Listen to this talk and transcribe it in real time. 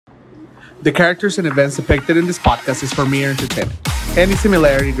The characters and events depicted in this podcast is for mere entertainment. Any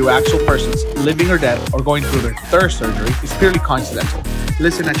similarity to actual persons, living or dead, or going through their surgery is purely coincidental.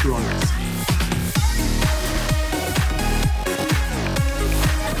 Listen at your own risk.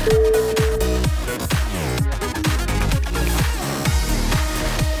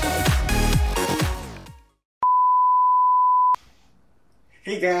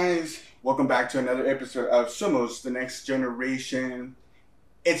 Hey guys, welcome back to another episode of Somos, the Next Generation.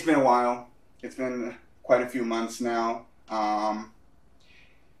 It's been a while. It's been quite a few months now.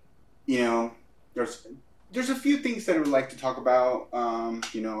 There's a few things that I would like to talk about,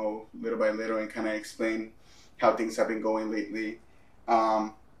 little by little, and kind of explain how things have been going lately.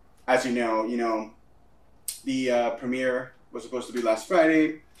 As you know, the premiere was supposed to be last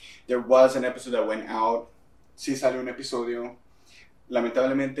Friday. There was an episode that went out. Sí salió un episodio.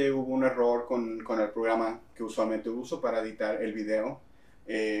 Lamentablemente hubo un error con el programa que usualmente uso para editar el video.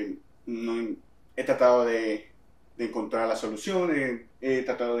 No, he tratado de encontrar la solución, he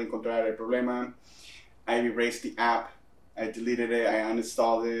tratado de encontrar el problema. I erased the app, I deleted it, I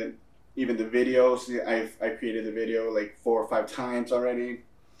uninstalled it. Even the videos, I created the video like 4 or 5 times already.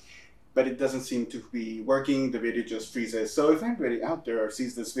 But it doesn't seem to be working, the video just freezes. So if anybody out there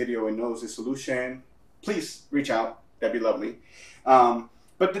sees this video and knows the solution, please reach out, that'd be lovely.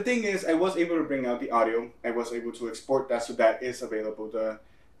 But the thing is, I was able to bring out the audio. I was able to export that, so that is available.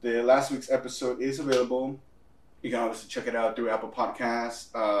 The last week's episode is available. You can obviously check it out through Apple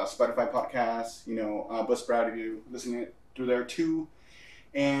Podcasts, Spotify Podcasts, Buzzsprout if you listen it through there too.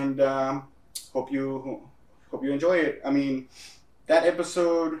 And hope you enjoy it. I mean, that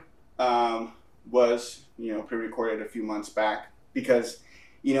episode was pre-recorded a few months back because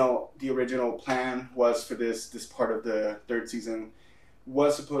the original plan was for this part of the third season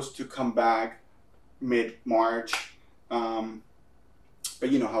was supposed to come back mid-March. But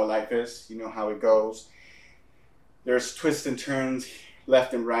you know how life is, you know how it goes. There's twists and turns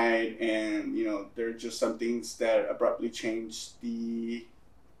left and right, and there are just some things that abruptly change the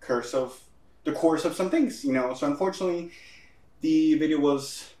course of some things, So unfortunately, the video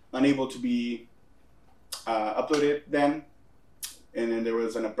was unable to be uploaded then. And then there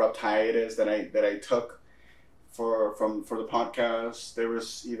was an abrupt hiatus that I took for the podcast. There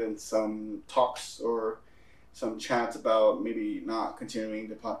was even some talks or some chats about maybe not continuing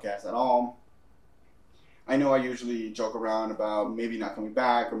the podcast at all. I know I usually joke around about maybe not coming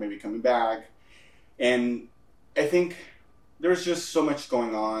back or maybe coming back. And I think there's just so much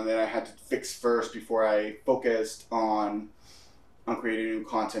going on that I had to fix first before I focused on creating new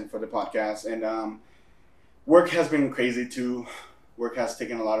content for the podcast. And work has been crazy too. Work has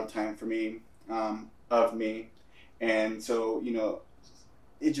taken a lot of time for me, and so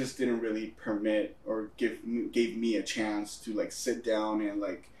it just didn't really permit or gave me a chance to sit down and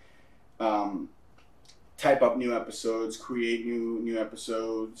type up new episodes, create new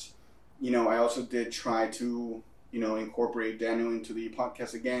episodes. I also did try to incorporate Daniel into the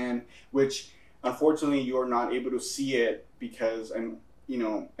podcast again, which unfortunately you're not able to see it because I'm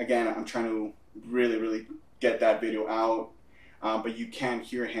trying to really get that video out. But you can't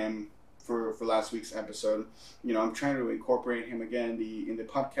hear him for last week's episode. I'm trying to incorporate him again in the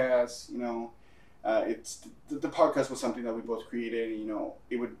podcast. It's the podcast was something that we both created.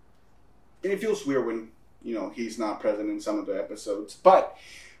 It feels weird when he's not present in some of the episodes. But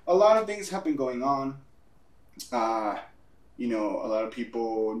a lot of things have been going on. A lot of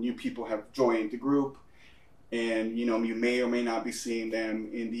new people have joined the group. And you may or may not be seeing them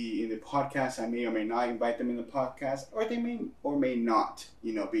in the podcast. I may or may not invite them in the podcast, or they may or may not,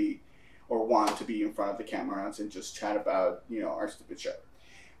 be or want to be in front of the cameras and just chat about our stupid show.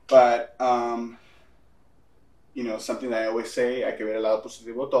 But something that I always say, hay que ver el lado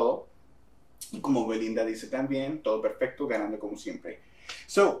positivo de todo. Y como Belinda dice también, todo perfecto, ganando como siempre.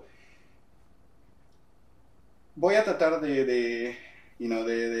 So, voy a tratar de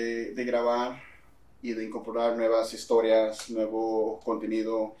grabar y de incorporar nuevas historias, nuevo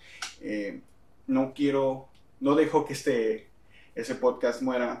contenido. No dejo que ese podcast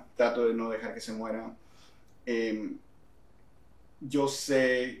muera, trato de no dejar que se muera. Yo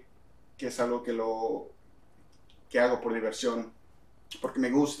sé que es algo que hago por diversión, porque me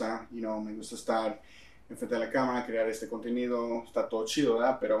gusta, me gusta estar enfrente de la cámara, crear este contenido, está todo chido,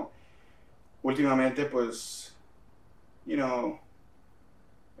 ¿verdad? Pero últimamente, pues,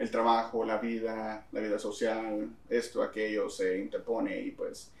 el trabajo, la vida social, esto, aquello se interpone y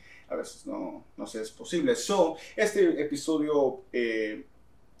pues a veces no se es posible. So, este episodio le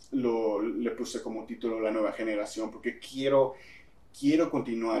puse como título La Nueva Generación porque quiero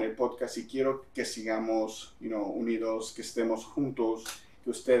continuar el podcast y quiero que sigamos unidos, que estemos juntos que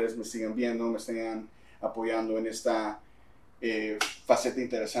ustedes me sigan viendo, me sigan apoyando en esta faceta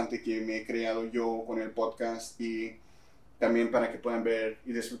interesante que me he creado yo con el podcast, y también para que puedan ver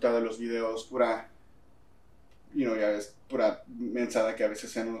y disfrutar de los videos, pura, ya ves, pura mensada que a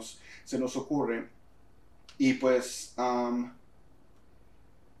veces se nos ocurre. Y pues,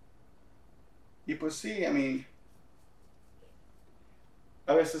 sí,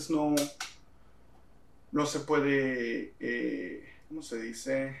 a veces no se puede, ¿cómo se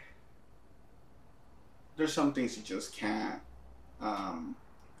dice? There's some things you just can't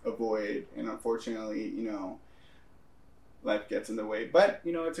avoid, and unfortunately, life gets in the way. But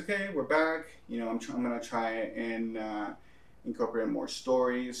it's okay. We're back. I'm gonna try and incorporate more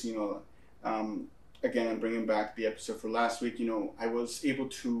stories. Again, bringing back the episode for last week. I was able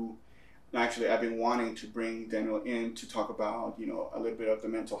to. Actually, I've been wanting to bring Daniel in to talk about a little bit of the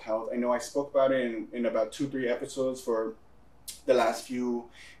mental health. I know I spoke about it in about 2-3 episodes for the last few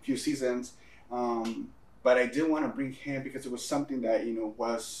seasons. But I did want to bring him because it was something that,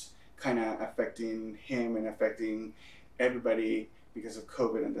 was kind of affecting him and affecting everybody because of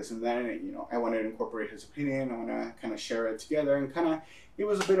COVID and this and that. And, I wanted to incorporate his opinion. I want to kind of share it together, and it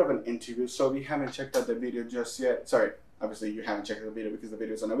was a bit of an interview. So if you haven't checked out the video just yet, sorry, obviously you haven't checked out the video because the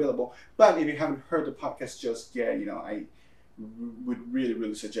video is unavailable. But if you haven't heard the podcast just yet, I would really,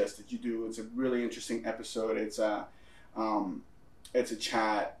 really suggest that you do. It's a really interesting episode. It's a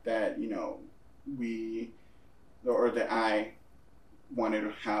chat that, that I wanted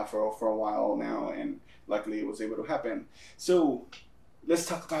to have for a while now, and luckily it was able to happen. So let's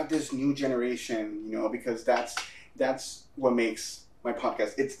talk about this new generation, because that's what makes my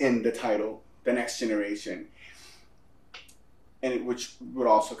podcast. It's in the title, The Next Generation, and which would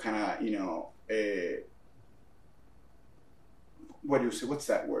also kind of, what do you say? What's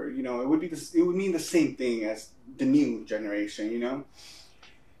that word? It would mean the same thing as the new generation,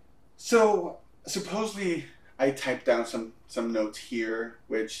 So supposedly I typed down some notes here,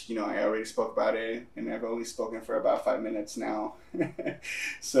 which, I already spoke about it, and I've only spoken for about 5 minutes now.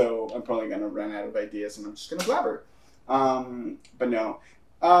 So I'm probably going to run out of ideas, and I'm just going to blabber. But no.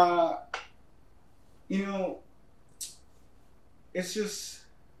 It's just,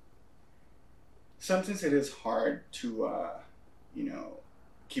 sometimes it is hard to,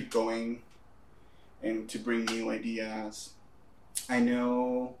 keep going and to bring new ideas. I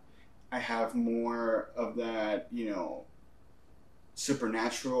know I have more of that,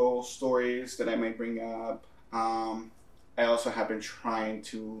 supernatural stories that I might bring up. I also have been trying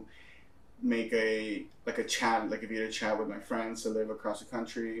to make a video chat with my friends that live across the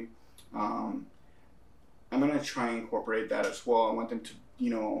country. I'm going to try and incorporate that as well. I want them to,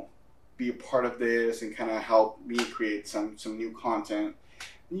 be a part of this and kind of help me create some new content.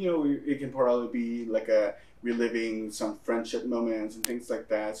 It can probably be like a reliving some friendship moments and things like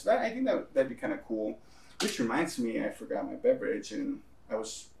that. So I think that'd be kind of cool. Which reminds me, I forgot my beverage, and I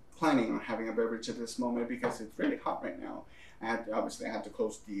was planning on having a beverage at this moment because it's really hot right now. I have to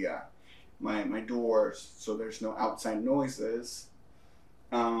close the my doors so there's no outside noises.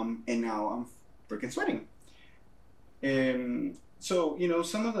 And now I'm freaking sweating. And so,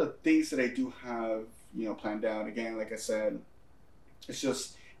 some of the things that I do have, planned out, again, like I said, it's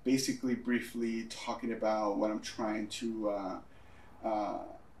just basically briefly talking about what I'm trying to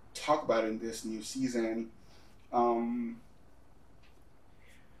talk about in this new season.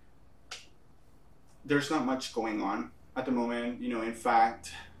 There's not much going on at the moment. In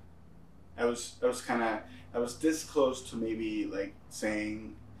fact, I was this close to maybe like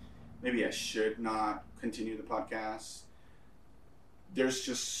saying maybe I should not continue the podcast. There's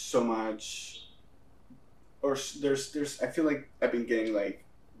just so much, or there's I feel like I've been getting like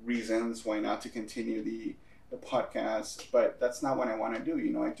reasons why not to continue the podcast, but that's not what I want to do.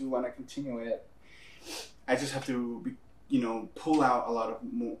 I do want to continue it. I just have to pull out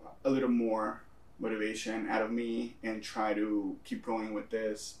a little more motivation out of me and try to keep going with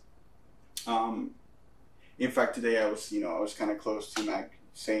this. In fact, today I was kind of close to like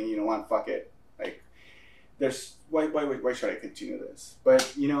saying, what, fuck it, like there's why should I continue this?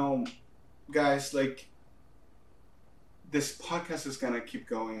 But guys, like, this podcast is gonna keep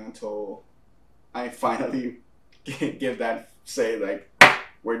going until I finally give that say, like,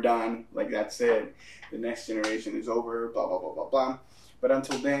 we're done, like, that's it, the next generation is over, blah blah blah blah blah. But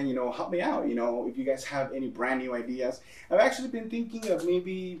until then, help me out. If you guys have any brand new ideas, I've actually been thinking of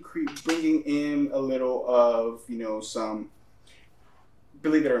maybe bringing in a little of some.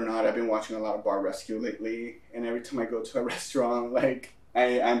 Believe it or not, I've been watching a lot of Bar Rescue lately, and every time I go to a restaurant, like,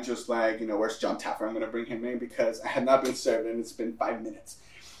 I'm just like, where's John Taffer? I'm going to bring him in because I have not been served and it's been 5 minutes.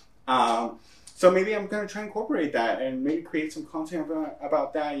 So maybe I'm gonna try and incorporate that and maybe create some content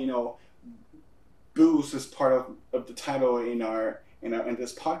about that. Boost is part of the title in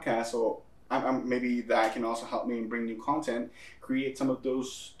this podcast. So I'm maybe that can also help me bring new content, create some of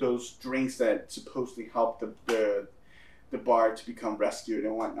those drinks that supposedly help the bar to become rescued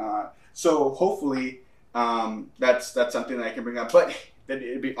and whatnot. So hopefully that's something that I can bring up. But that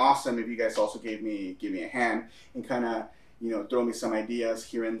it'd be awesome if you guys also give me a hand and kind of throw me some ideas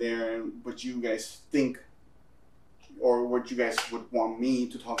here and there and what you guys think or what you guys would want me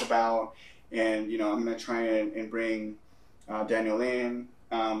to talk about. And I'm gonna try and bring Daniel in.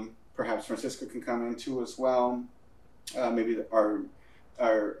 Perhaps Francisco can come in too as well. Maybe our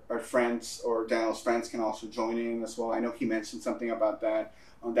friends or Daniel's friends can also join in as well. I know he mentioned something about that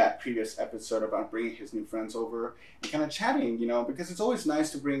on that previous episode about bringing his new friends over and kind of chatting, because it's always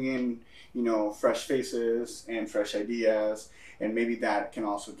nice to bring in, fresh faces and fresh ideas, and maybe that can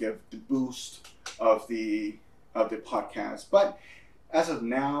also give the boost of the podcast. But as of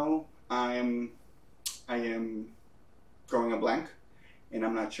now, I am drawing a blank, and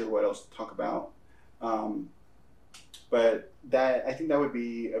I'm not sure what else to talk about. But I think that would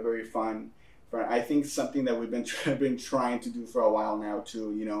be a very fun. I think something that we've been trying to do for a while now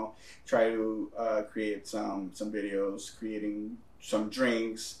too. Try to create some videos, creating some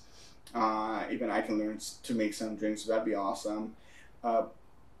drinks. Even I can learn to make some drinks, so that'd be awesome.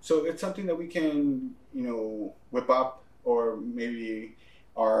 So it's something that we can whip up, or maybe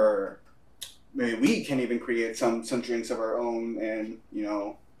we can even create some drinks of our own, and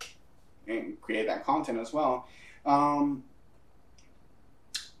and create that content as well.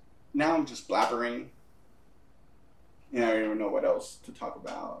 Now I'm just blabbering, and I don't even know what else to talk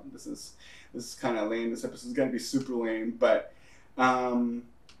about. This is kind of lame. This episode is gonna be super lame, but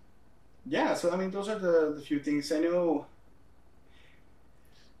yeah. So I mean, those are the few things I know.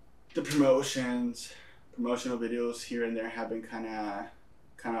 The promotional videos here and there have been kind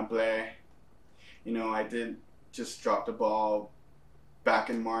of bleh. I did just drop the ball back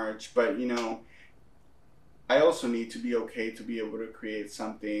in March, but I also need to be okay to be able to create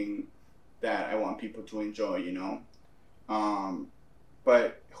something that I want people to enjoy,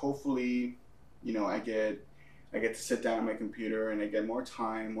 but hopefully, I get to sit down at my computer and I get more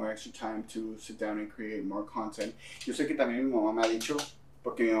extra time to sit down and create more content. Yo sé que también mi mamá me ha dicho,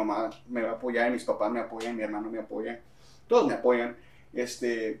 porque mi mamá me va a apoyar, mis papás me apoyan, mi hermano me apoya, todos me apoyan.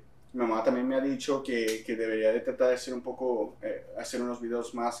 Mi mamá también me ha dicho que debería de tratar de hacer hacer unos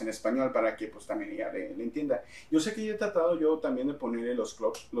videos más en español para que pues también ella le entienda. Yo sé que he tratado yo también de ponerle los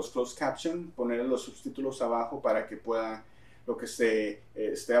closed caption, ponerle los subtítulos abajo para que pueda, lo que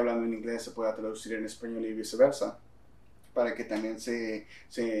esté hablando en inglés se pueda traducir en español y viceversa, para que también se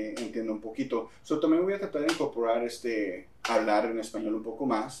entienda un poquito. También voy a tratar de incorporar hablar en español un poco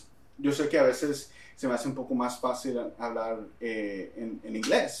más. Yo sé que a veces se me hace un poco más fácil hablar en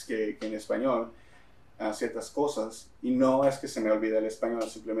inglés que en español ciertas cosas, y no es que se me olvide el español,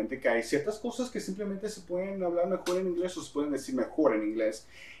 simplemente que hay ciertas cosas que simplemente se pueden hablar mejor en inglés o se pueden decir mejor en inglés,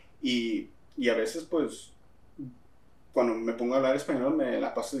 y a veces pues cuando me pongo a hablar español me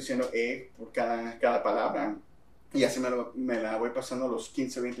la paso diciendo por cada palabra, y así me la voy pasando los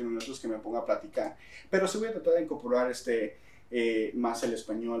 15-20 minutos que me pongo a platicar. Pero sí voy a tratar de incorporar más el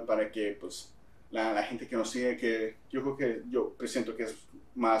español para que pues la gente que nos sigue, que yo presiento que es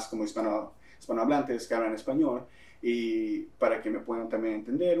más como hispanohablantes que hablan español, y para que me puedan también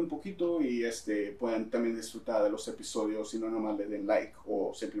entender un poquito y puedan también disfrutar de los episodios y no nomás le den like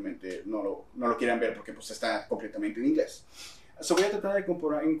o simplemente no lo quieran ver porque pues está completamente en inglés. Voy a tratar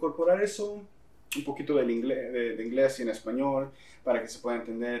de incorporar eso, un poquito de inglés y en español, para que se pueda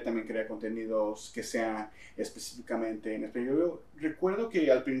entender. También crear contenidos que sean específicamente en español. Yo recuerdo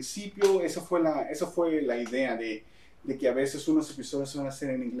que al principio esa fue la idea de que a veces unos episodios se van a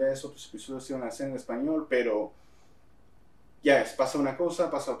hacer en inglés, otros episodios se van a hacer en español, pero ya pasa una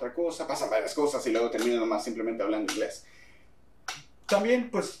cosa, pasa otra cosa, pasan varias cosas y luego termino nomás simplemente hablando inglés. También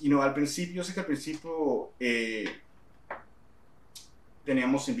pues, al principio, yo sé que al principio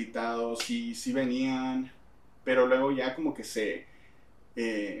teníamos invitados y sí venían, pero luego ya como que se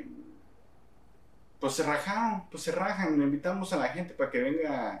rajan. Invitamos a la gente para que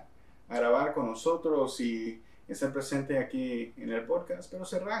venga a grabar con nosotros y estar presente aquí en el podcast, pero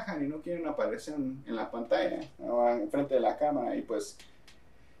se rajan y no quieren aparecer en la pantalla o en frente de la cámara, y pues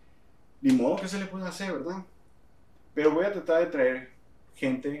ni modo que se le pueda hacer, ¿verdad? Pero voy a tratar de traer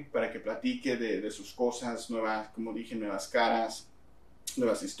gente para que platique de sus cosas nuevas, como dije, nuevas caras,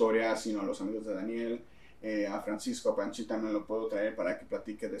 nuevas historias, los amigos de Daniel, a Francisco, a Panchita me lo puedo traer para que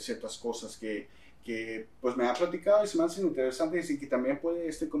platique de ciertas cosas que pues me ha platicado y se me hacen interesantes, y que también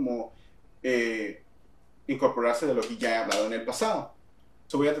puede como incorporarse de lo que ya he hablado en el pasado.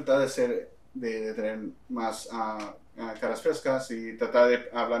 So, voy a tratar de tener más caras frescas y tratar de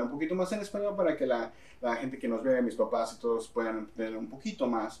hablar un poquito más en español para que la gente que nos ve, mis papás y todos puedan entender un poquito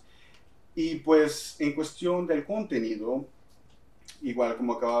más. Y pues en cuestión del contenido, igual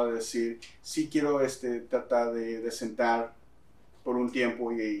como acabo de decir, sí quiero tratar de sentar por un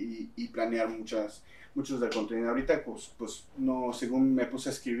tiempo y planear muchos del contenido. Ahorita pues no, según me puse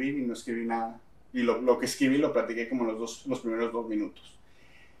a escribir y no escribí nada. Y lo que escribí lo platiqué como los primeros 2 minutos.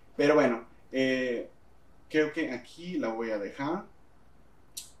 Pero bueno, creo que aquí la voy a dejar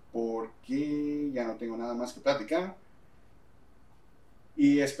porque ya no tengo nada más que platicar.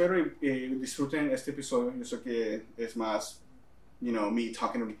 Y espero disfruten este episodio. Yo sé que es más, me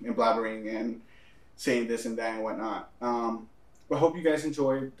talking and blabbering and saying this and that and whatnot. But I hope you guys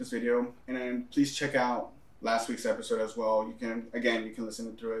enjoyed this video, and then please check out last week's episode as well. You can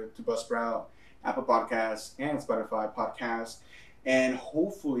listen to it to Buzzsprout, Apple Podcasts, and Spotify Podcasts. And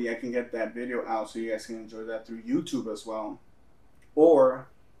hopefully I can get that video out so you guys can enjoy that through YouTube as well. Or,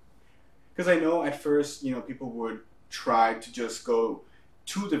 because I know at first, people would try to just go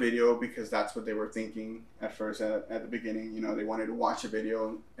to the video because that's what they were thinking at first at the beginning. They wanted to watch a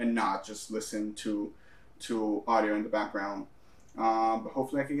video and not just listen to audio in the background. But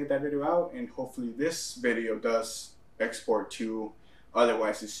hopefully I can get that video out, and hopefully this video does export too.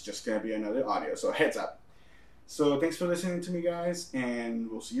 Otherwise, it's just going to be another audio. So heads up. So thanks for listening to me, guys, and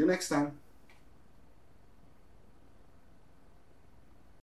we'll see you next time.